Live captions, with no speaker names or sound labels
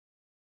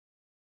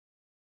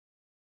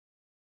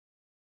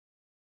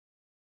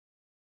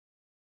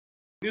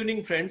Good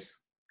evening, friends.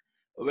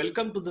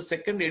 Welcome to the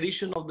second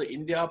edition of the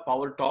India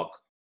Power Talk.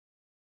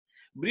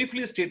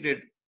 Briefly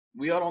stated,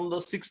 we are on the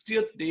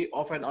 60th day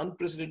of an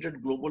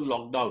unprecedented global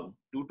lockdown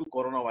due to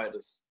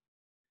coronavirus.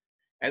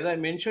 As I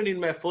mentioned in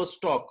my first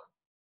talk,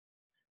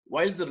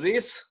 while the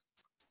race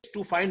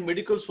to find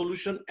medical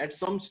solution at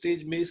some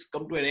stage may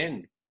come to an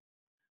end,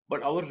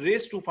 but our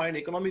race to find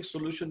economic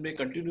solution may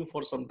continue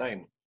for some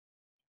time.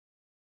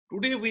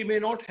 Today, we may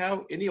not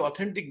have any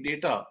authentic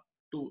data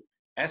to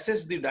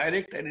assess the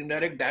direct and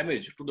indirect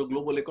damage to the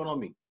global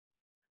economy.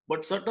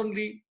 But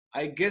certainly,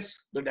 I guess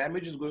the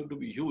damage is going to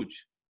be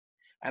huge.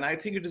 And I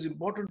think it is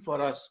important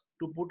for us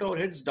to put our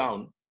heads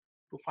down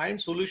to find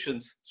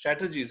solutions,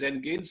 strategies,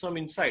 and gain some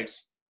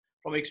insights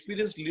from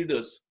experienced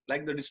leaders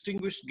like the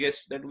distinguished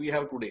guest that we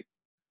have today.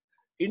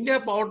 India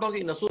Power Talk,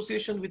 in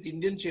association with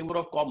Indian Chamber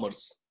of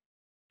Commerce,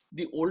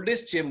 the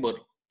oldest chamber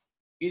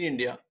in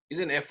India, is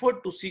an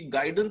effort to seek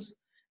guidance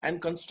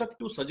and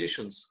constructive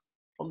suggestions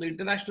from the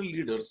international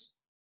leaders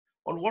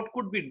on what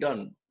could be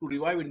done to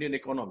revive Indian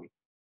economy.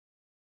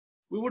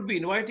 We would be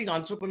inviting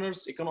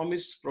entrepreneurs,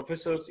 economists,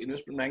 professors,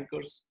 investment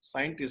bankers,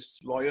 scientists,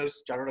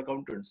 lawyers, chartered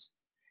accountants,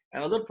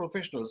 and other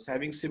professionals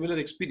having similar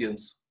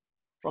experience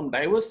from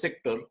diverse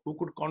sectors who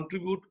could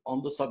contribute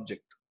on the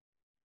subject.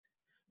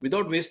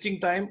 Without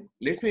wasting time,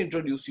 let me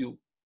introduce you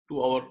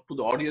to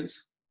the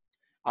audience,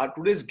 our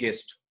today's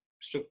guest,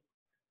 Mr.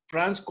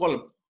 Franz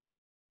Kolb.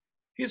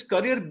 His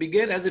career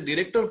began as a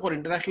director for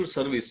international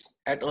service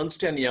at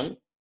Ernst & Young,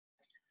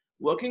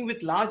 working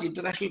with large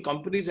international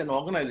companies and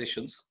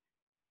organizations,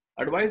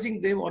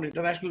 advising them on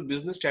international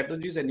business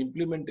strategies and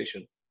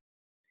implementation.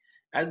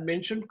 As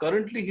mentioned,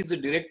 currently he is the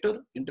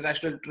Director,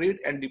 International Trade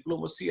and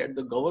Diplomacy at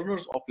the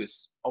Governor's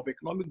Office of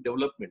Economic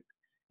Development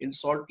in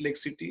Salt Lake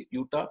City,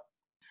 Utah.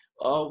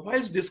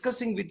 Whilst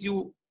discussing with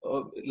you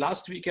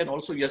last week and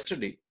also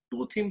yesterday,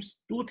 two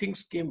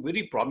things came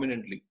very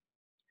prominently.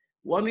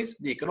 One is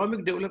the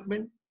economic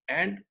development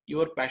and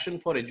your passion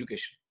for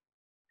education.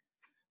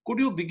 Could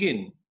you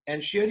begin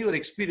and share your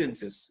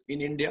experiences in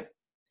India?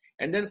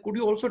 And then could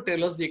you also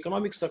tell us the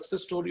economic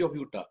success story of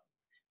Utah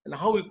and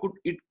how it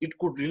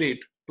could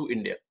relate to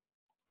India?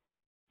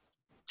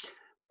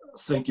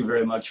 Thank you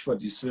very much for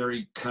this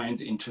very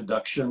kind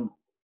introduction.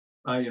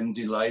 I am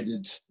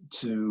delighted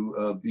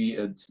to be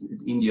at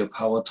India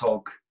Power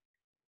Talk.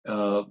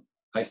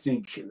 I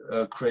think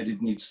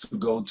credit needs to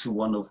go to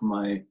one of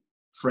my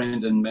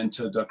friend and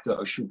mentor, Dr.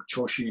 Ashok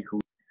Joshi, who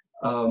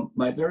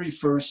my very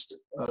first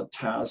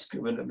task,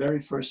 when the very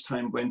first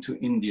time went to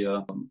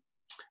India,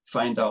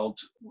 find out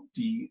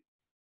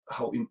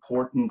how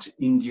important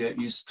India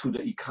is to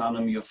the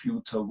economy of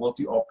Utah, what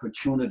the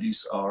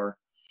opportunities are.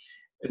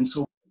 And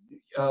so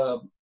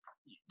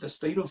the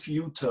state of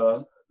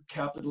Utah,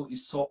 capital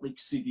is Salt Lake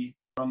City.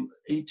 From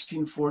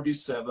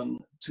 1847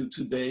 to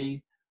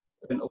today,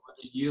 and over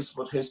the years,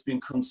 what has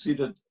been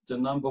considered the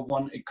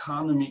 #1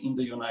 economy in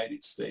the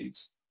United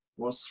States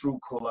was through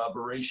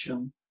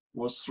collaboration,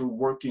 was through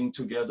working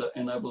together.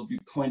 And I will be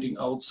pointing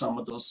out some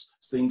of those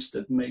things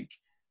that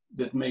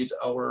made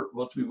our,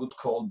 what we would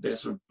call,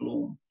 desert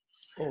bloom.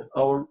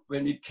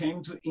 When it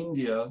came to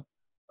India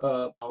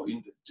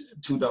in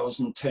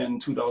 2010,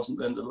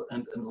 2000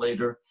 and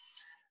later,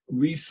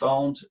 we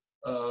found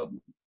a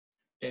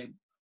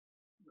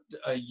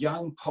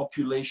young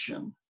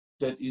population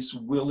that is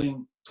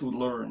willing to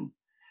learn.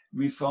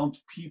 We found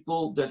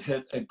people that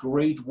had a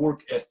great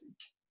work ethic,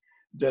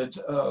 that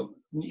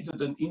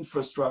needed an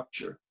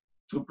infrastructure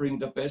to bring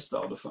the best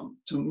out of them.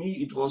 To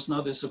me, it was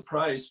not a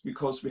surprise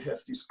because we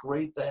have this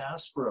great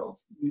diaspora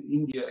of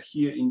India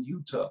here in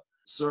Utah.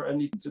 Sir, I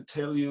need to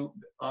tell you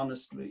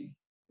honestly,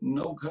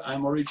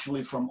 I'm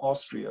originally from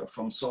Austria,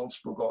 from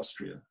Salzburg,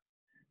 Austria,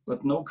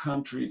 but no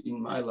country in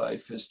my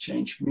life has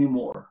changed me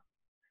more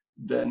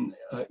than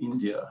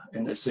India,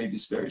 and I say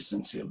this very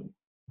sincerely.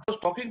 I was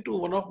talking to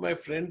one of my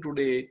friends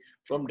today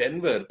from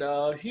Denver.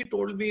 He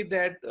told me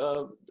that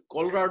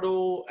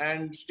Colorado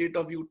and state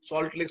of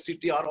Salt Lake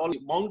City are all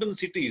mountain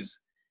cities,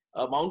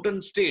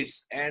 mountain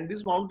states, and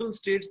these mountain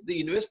states,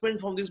 the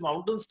investment from these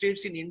mountain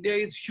states in India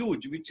is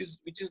huge, which is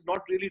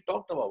not really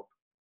talked about.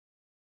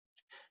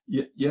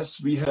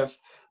 Yes, we have.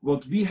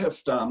 What we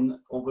have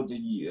done over the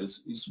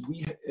years is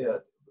we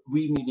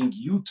meaning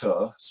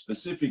Utah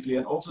specifically,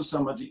 and also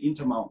some of the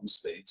intermountain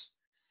states,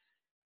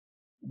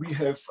 we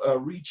have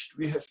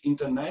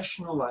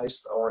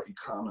internationalized our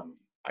economy.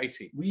 I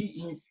see.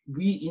 We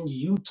in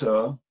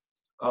Utah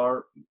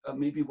are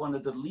maybe one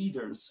of the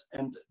leaders,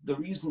 and the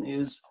reason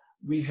is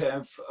we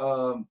have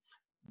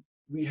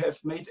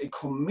made a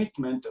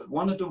commitment.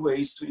 One of the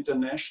ways to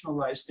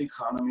internationalize the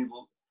economy,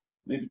 we'll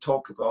maybe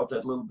talk about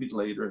that a little bit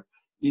later,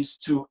 is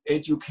to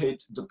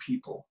educate the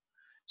people.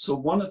 So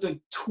one of the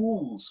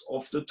tools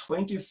of the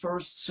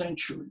 21st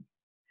century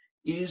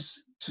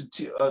is to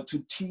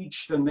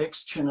teach the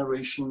next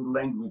generation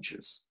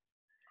languages.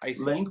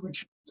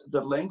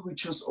 The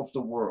languages of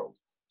the world.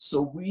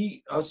 So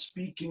we are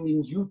speaking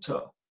in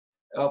Utah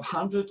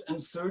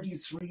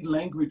 133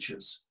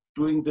 languages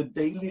doing the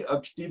daily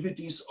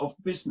activities of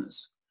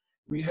business.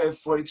 We have,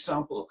 for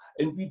example,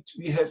 and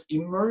we have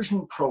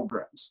immersion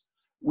programs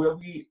where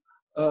we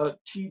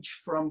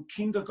teach from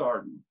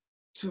kindergarten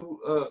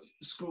to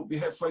school. We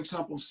have, for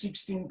example,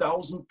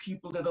 16,000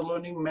 people that are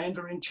learning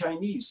Mandarin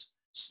Chinese.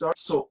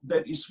 So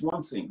that is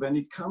one thing. When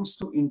it comes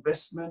to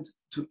investment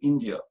to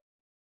India,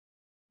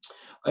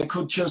 I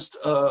could just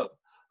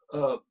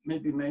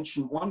maybe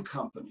mention one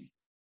company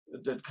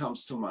that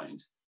comes to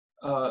mind,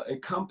 a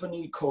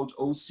company called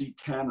O.C.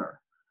 Tanner,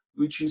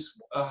 which is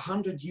a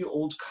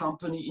 100-year-old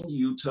company in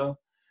Utah.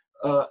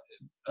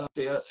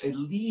 They're a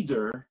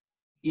leader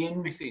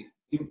in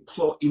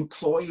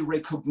employee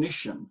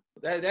recognition.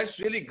 That's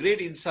really great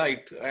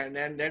insight, and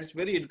that's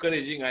very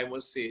encouraging, I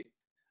must say.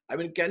 I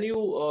mean, can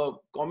you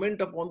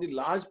comment upon the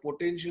large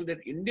potential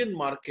that Indian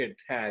market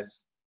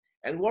has,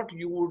 and what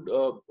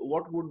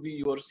would be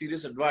your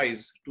serious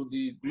advice to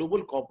the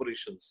global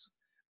corporations,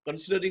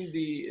 considering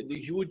the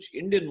huge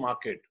Indian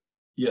market?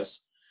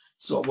 Yes.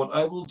 So what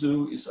I will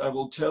do is I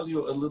will tell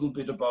you a little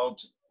bit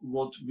about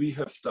what we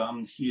have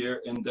done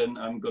here, and then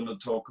I'm going to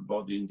talk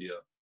about India.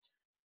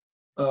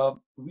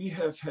 We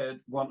have had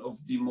one of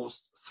the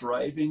most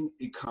thriving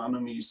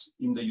economies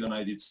in the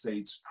United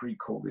States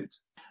pre-COVID.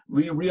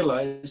 We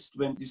realized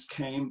when this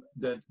came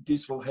that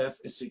this will have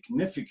a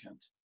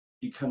significant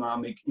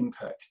economic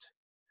impact,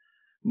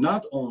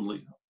 not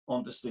only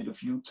on the state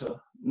of Utah,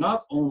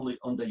 not only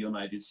on the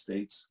United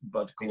States,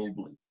 but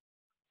globally.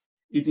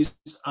 It is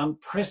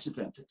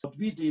unprecedented. What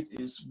we did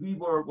is we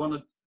were one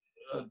of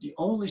the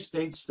only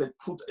states that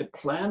put a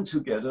plan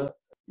together.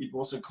 It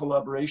was a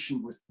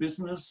collaboration with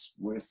business,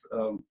 with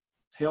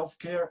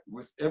healthcare,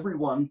 with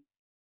everyone.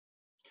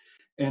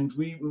 And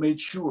we made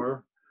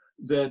sure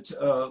that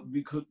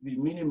we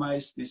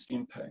minimize this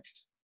impact.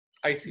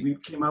 I see. We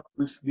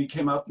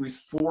came up with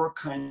 4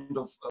 kind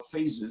of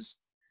phases.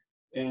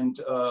 And,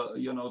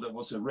 there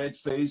was a red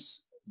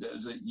phase,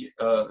 there's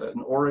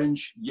an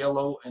orange,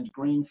 yellow, and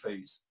green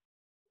phase.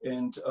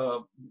 And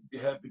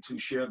we're happy to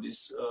share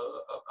this,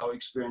 our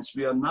experience.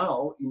 We are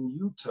now in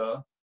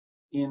Utah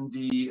in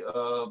the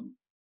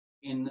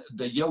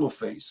yellow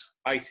phase.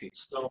 I see.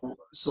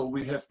 So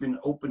we have been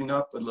opening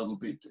up a little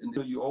bit. And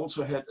you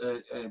also had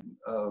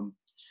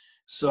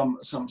some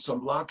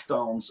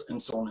lockdowns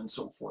and so on and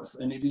so forth.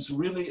 And it is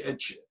really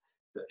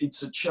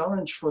it's a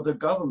challenge for the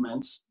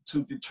governments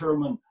to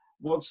determine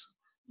what's,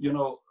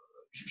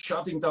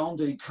 shutting down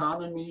the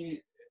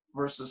economy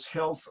versus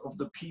health of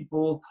the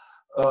people.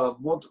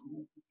 What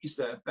is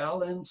there a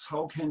balance?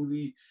 How can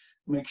we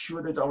make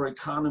sure that our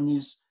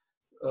economies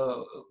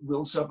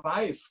will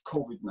survive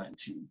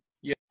COVID-19?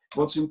 Yeah.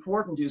 What's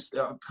important is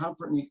there are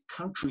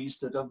countries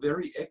that are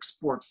very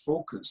export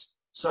focused,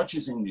 such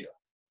as India.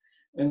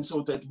 And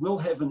so that will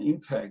have an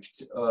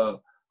impact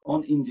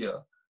on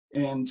India.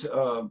 And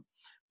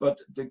but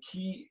the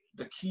key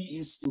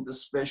is in the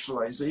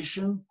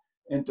specialization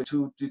and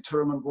to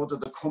determine what are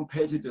the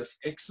competitive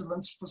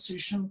excellence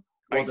position,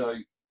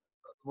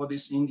 what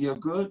is India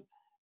good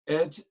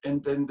at,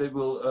 and then they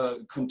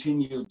will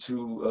continue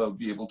to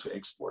be able to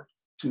export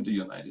to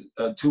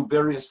to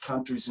various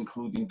countries,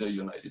 including the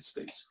United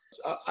States.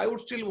 I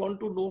would still want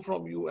to know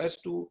from you as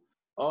to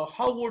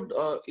how would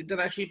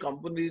international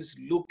companies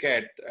look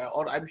at,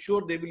 or I'm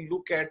sure they will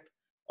look at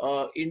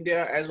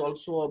India as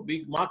also a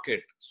big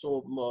market.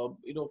 So,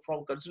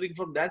 from considering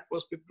from that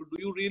perspective, do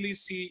you really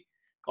see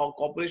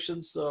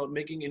corporations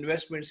making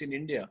investments in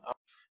India?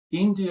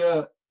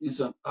 India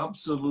is an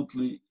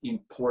absolutely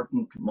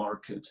important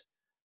market.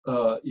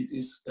 It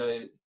is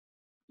a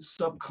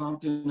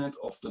subcontinent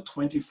of the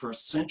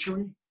 21st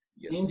century.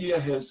 Yes. India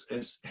has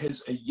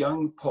a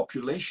young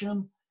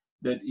population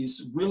that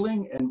is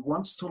willing and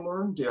wants to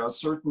learn. There are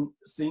certain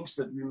things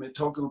that we may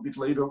talk a little bit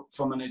later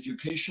from an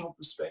educational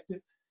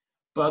perspective,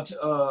 but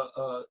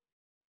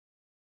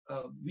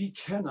we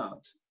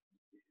cannot,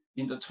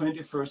 in the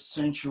 21st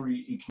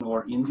century,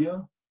 ignore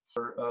India.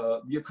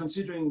 We are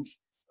considering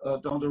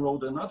down the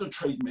road another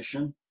trade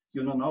mission.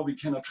 Now we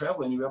cannot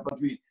travel anywhere, but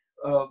we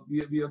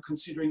are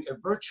considering a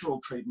virtual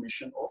trade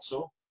mission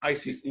also. I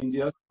see. With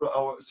India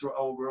through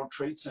our World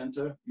Trade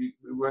Center.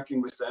 We're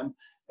working with them,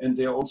 and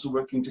they're also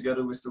working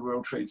together with the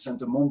World Trade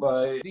Center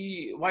Mumbai.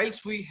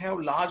 Whilst we have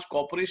large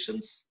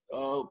corporations,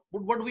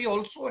 but we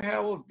also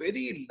have a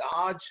very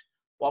large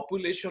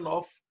population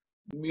of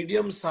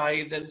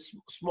medium-sized and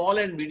small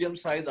and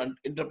medium-sized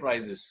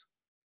enterprises.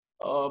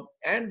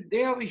 And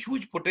they have a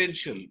huge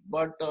potential,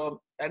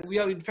 and we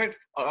have in fact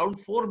around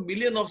 4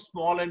 million of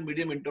small and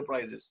medium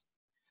enterprises.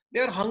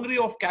 They are hungry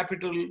of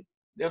capital,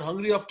 they are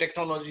hungry of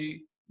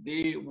technology,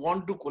 they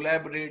want to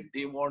collaborate,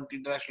 they want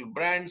international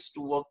brands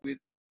to work with.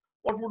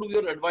 What would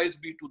your advice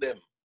be to them?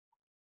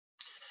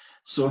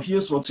 So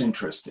here's what's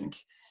interesting.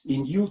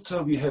 In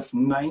Utah, we have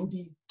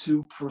 92%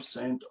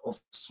 of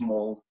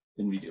small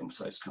and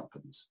medium-sized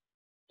companies.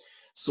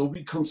 So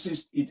we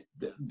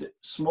the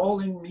small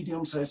and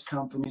medium-sized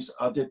companies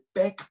are the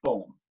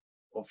backbone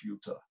of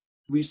Utah.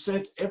 We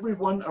set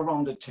everyone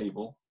around the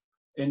table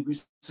and we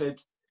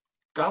said,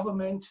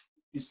 government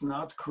is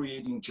not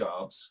creating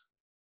jobs.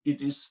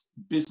 It is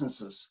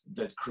businesses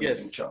that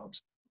create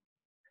jobs.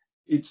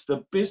 It's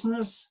the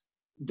business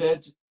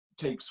that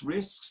takes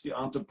risks, the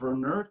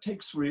entrepreneur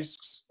takes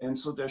risks, and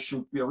so there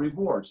should be a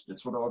reward.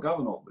 That's what our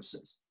governor always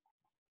says.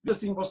 The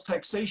thing was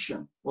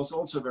taxation was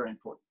also very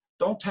important.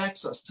 Don't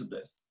tax us to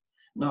death.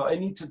 Now, I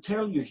need to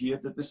tell you here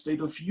that the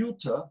state of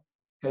Utah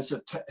has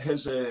a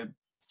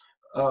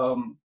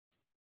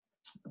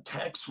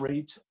tax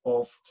rate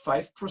of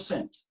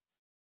 5%.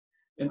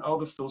 And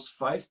out of those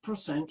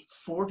 5%,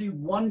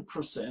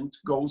 41%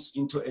 goes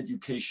into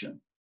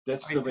education.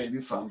 That's the way we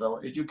fund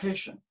our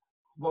education.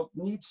 What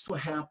needs to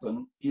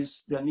happen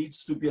is there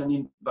needs to be an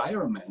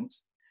environment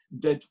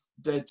that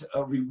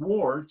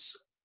rewards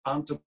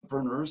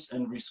entrepreneurs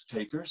and risk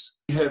takers.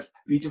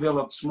 We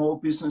develop small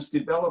business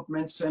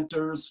development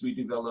centers. We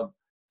develop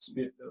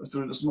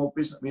through the small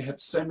business. We have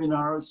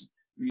seminars.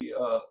 We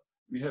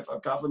have a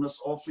governor's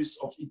office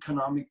of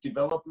economic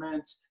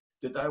development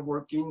that I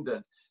work in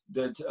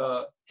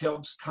that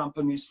helps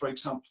companies, for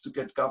example, to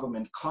get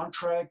government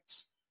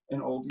contracts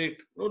and all.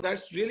 No,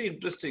 that's really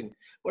interesting.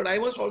 But I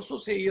must also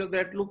say here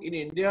that, look, in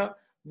India,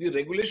 the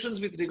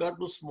regulations with regard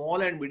to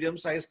small and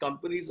medium-sized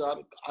companies are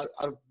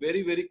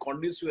very, very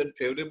conducive and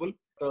favorable.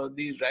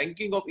 The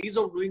ranking of ease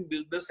of doing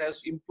business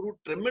has improved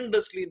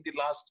tremendously in the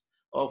last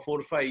 4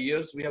 or 5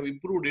 years. We have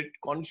improved it,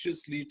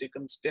 consciously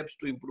taken steps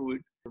to improve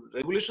it.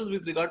 Regulations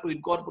with regard to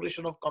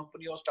incorporation of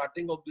company or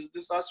starting of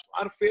business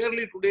are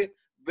fairly today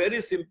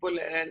very simple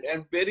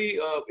and very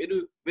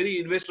very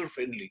investor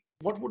friendly.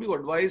 What would you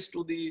advise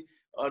to the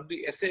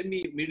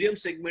SME medium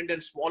segment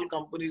and small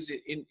companies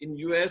in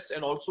US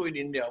and also in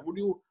India?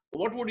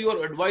 What would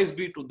your advice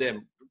be to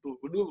them?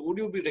 Would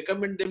you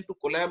recommend them to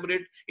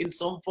collaborate in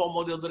some form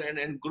or the other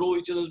and grow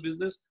each other's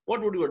business?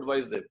 What would you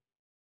advise them?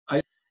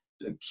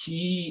 The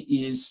key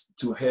is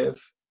to have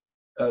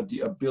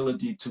the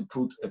ability to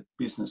put a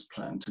business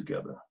plan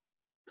together.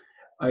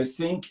 I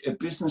think a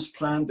business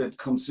plan that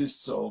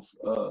consists of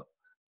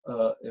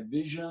a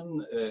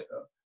vision,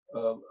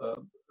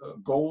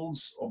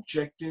 goals,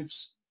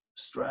 objectives,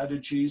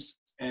 strategies,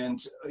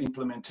 and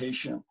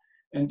implementation,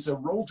 and a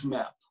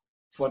roadmap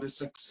for the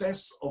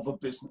success of a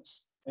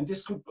business. And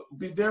this could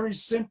be very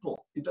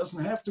simple. It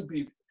doesn't have to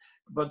be,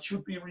 but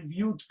should be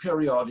reviewed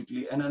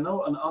periodically. And I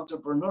know an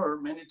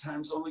entrepreneur many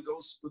times only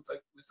goes with a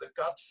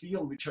gut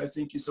feel, which I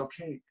think is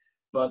okay.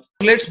 But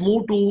let's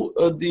move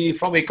to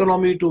from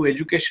economy to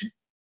education.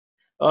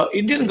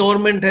 Indian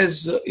government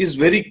is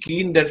very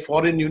keen that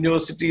foreign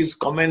universities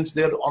commence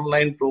their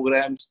online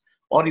programs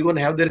or even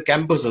have their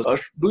campuses.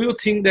 Do you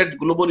think that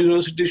global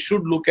universities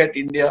should look at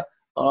India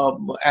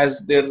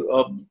as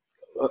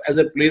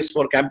a place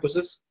for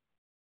campuses?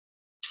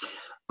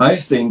 I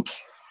think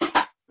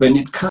when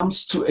it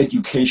comes to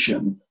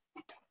education,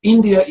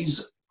 India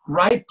is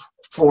ripe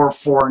for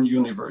foreign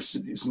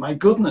universities. My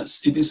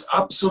goodness, it is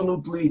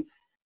absolutely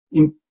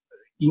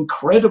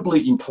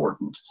incredibly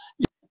important.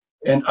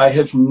 And I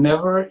have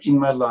never in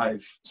my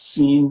life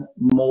seen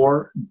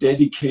more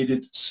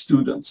dedicated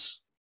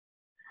students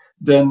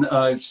than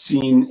I've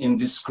seen in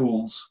these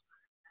schools.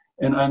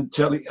 And I'm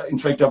telling, in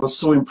fact, I was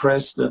so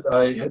impressed that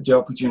I had the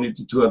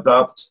opportunity to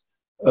adopt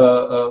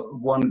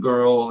one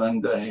girl,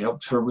 and I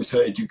helped her with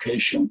her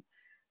education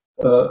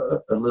a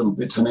little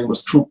bit. Her name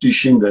was Trupti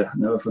Shinde, I'll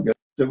never forget.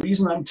 The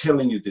reason I'm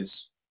telling you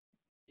this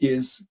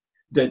is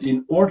that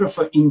in order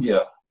for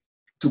India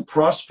to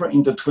prosper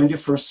in the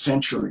 21st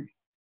century,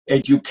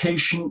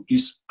 education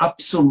is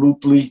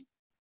absolutely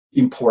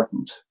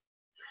important.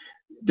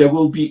 There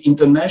will be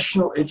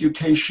international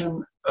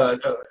education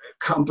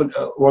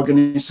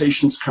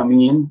organizations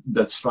coming in,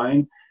 that's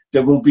fine.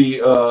 There will be,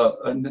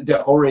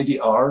 there already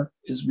are,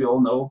 as we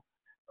all know.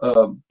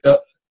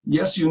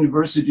 Yes,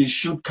 universities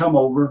should come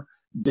over.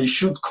 They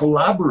should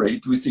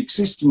collaborate with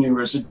existing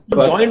universities.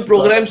 Joint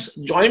programs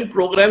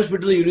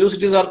between the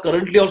universities are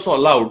currently also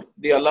allowed.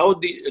 They allow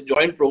the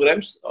joint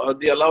programs.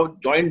 They allow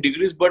joint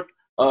degrees, but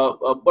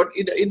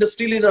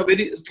still in a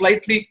very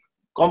slightly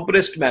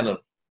compressed manner.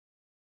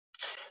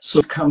 So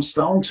it comes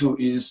down to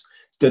is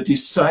the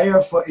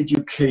desire for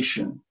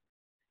education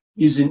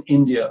is in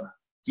India.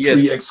 Yes.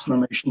 3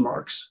 exclamation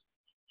marks.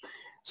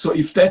 So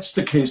if that's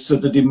the case, so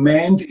the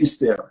demand is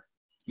there.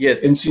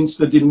 Yes. And since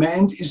the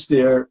demand is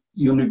there,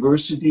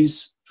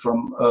 universities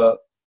from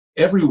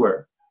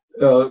everywhere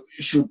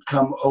should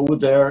come over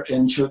there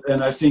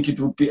and I think it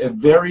would be a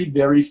very,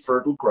 very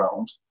fertile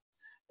ground.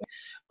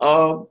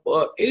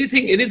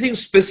 Anything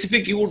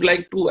specific you would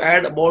like to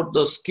add about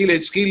the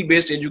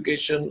skill-based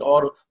education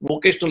or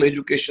vocational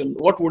education?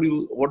 What would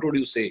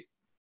you say?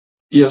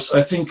 Yes,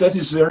 I think that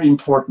is very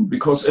important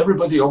because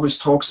everybody always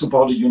talks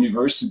about a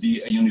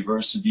university.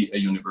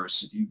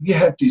 We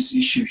have this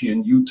issue here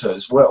in Utah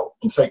as well.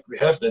 In fact, we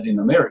have that in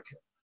America.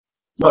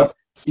 But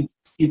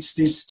it's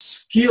these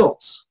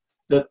skills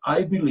that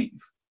I believe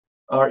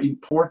are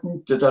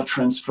important, that are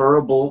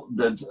transferable,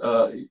 that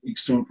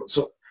extreme.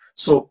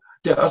 So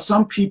there are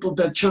some people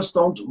that just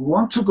don't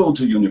want to go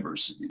to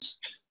universities,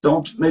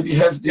 don't maybe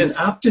have the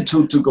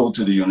aptitude to go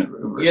to the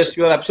university. Yes,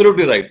 you are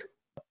absolutely right.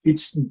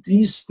 It's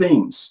these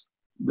things,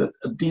 that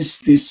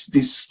this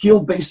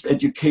skill-based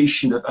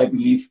education that I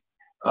believe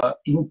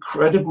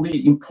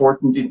incredibly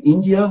important in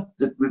India,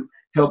 that will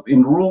help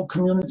in rural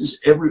communities,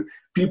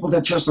 people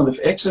that just don't have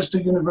access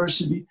to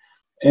university.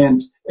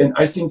 And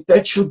I think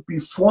that should be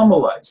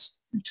formalized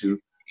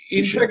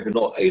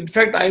In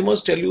fact, I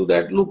must tell you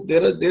that, look,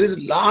 there is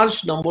a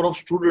large number of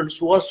students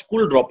who are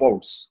school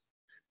dropouts,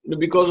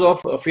 because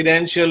of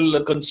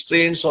financial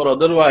constraints or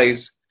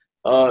otherwise.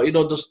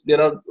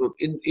 There are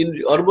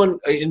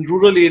in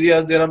rural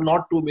areas, there are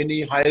not too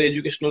many higher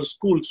educational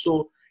schools.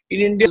 So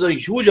in India, there's a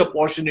huge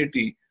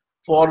opportunity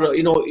for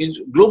in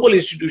global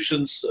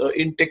institutions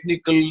in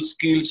technical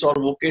skills or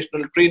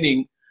vocational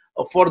training,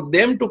 for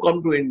them to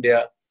come to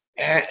India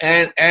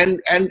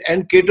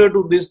and cater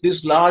to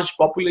this large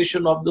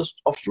population of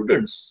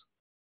students.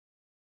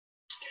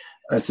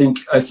 I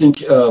think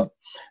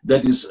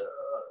that is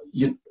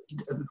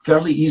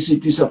fairly easy.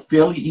 These are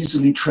fairly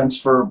easily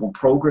transferable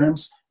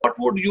programs. What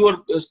would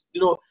your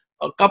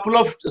a couple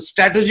of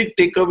strategic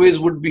takeaways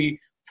would be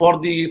for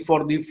the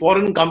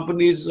foreign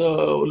companies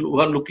who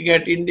are looking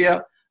at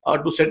India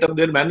to set up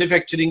their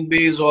manufacturing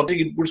base or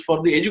inputs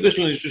for the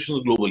educational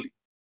institutions globally?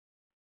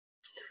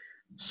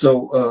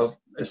 So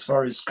as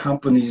far as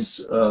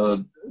companies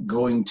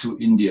going to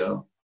India,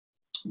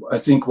 I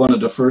think one of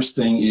the first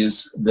thing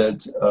is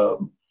that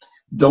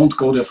don't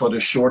go there for the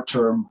short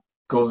term,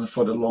 go there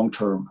for the long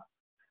term.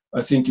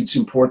 I think it's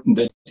important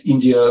that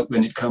India,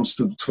 when it comes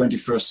to the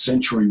 21st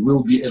century,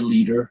 will be a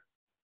leader,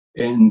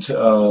 and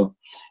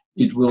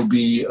it will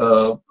be,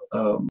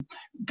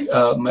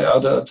 my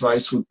other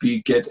advice would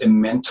be get a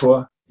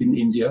mentor in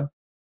India.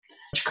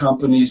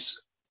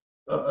 Companies,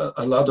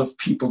 a lot of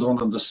people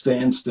don't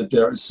understand that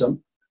there is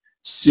some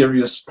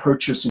serious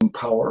purchasing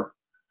power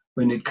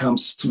when it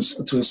comes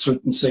to a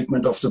certain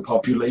segment of the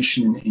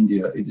population in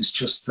India. It is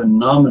just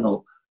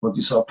phenomenal what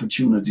these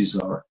opportunities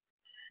are.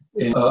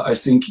 And I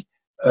think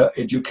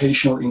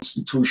educational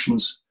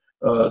institutions,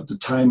 the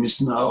time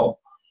is now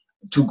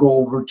to go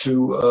over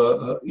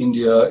to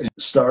India and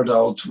start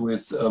out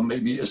with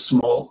maybe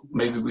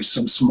with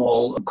some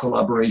small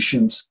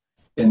collaborations,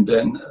 and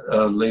then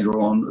later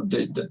on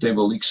they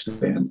will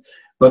expand.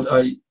 But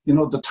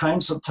the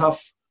times are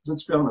tough.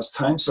 Let's be honest,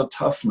 times are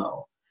tough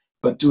now.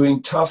 But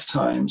during tough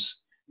times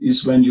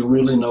is when you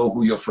really know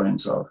who your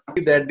friends are.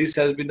 That this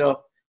has been a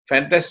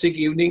fantastic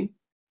evening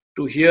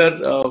to hear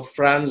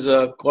Franz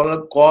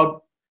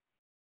Kolb.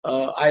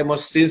 I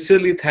must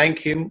sincerely thank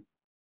him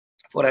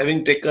for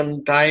having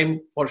taken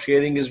time for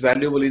sharing his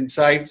valuable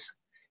insights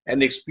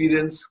and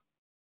experience.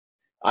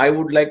 I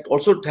would like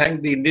also to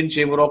thank the Indian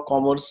Chamber of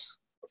Commerce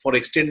for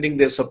extending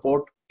their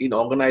support in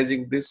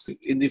organizing this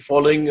in the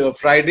following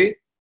Friday.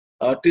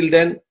 Till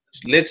then,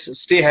 let's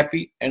stay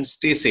happy and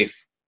stay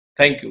safe.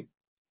 Thank you.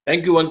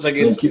 Thank you once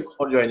again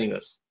for joining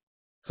us.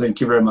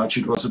 Thank you very much.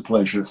 It was a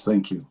pleasure.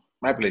 Thank you.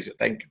 My pleasure.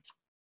 Thank you.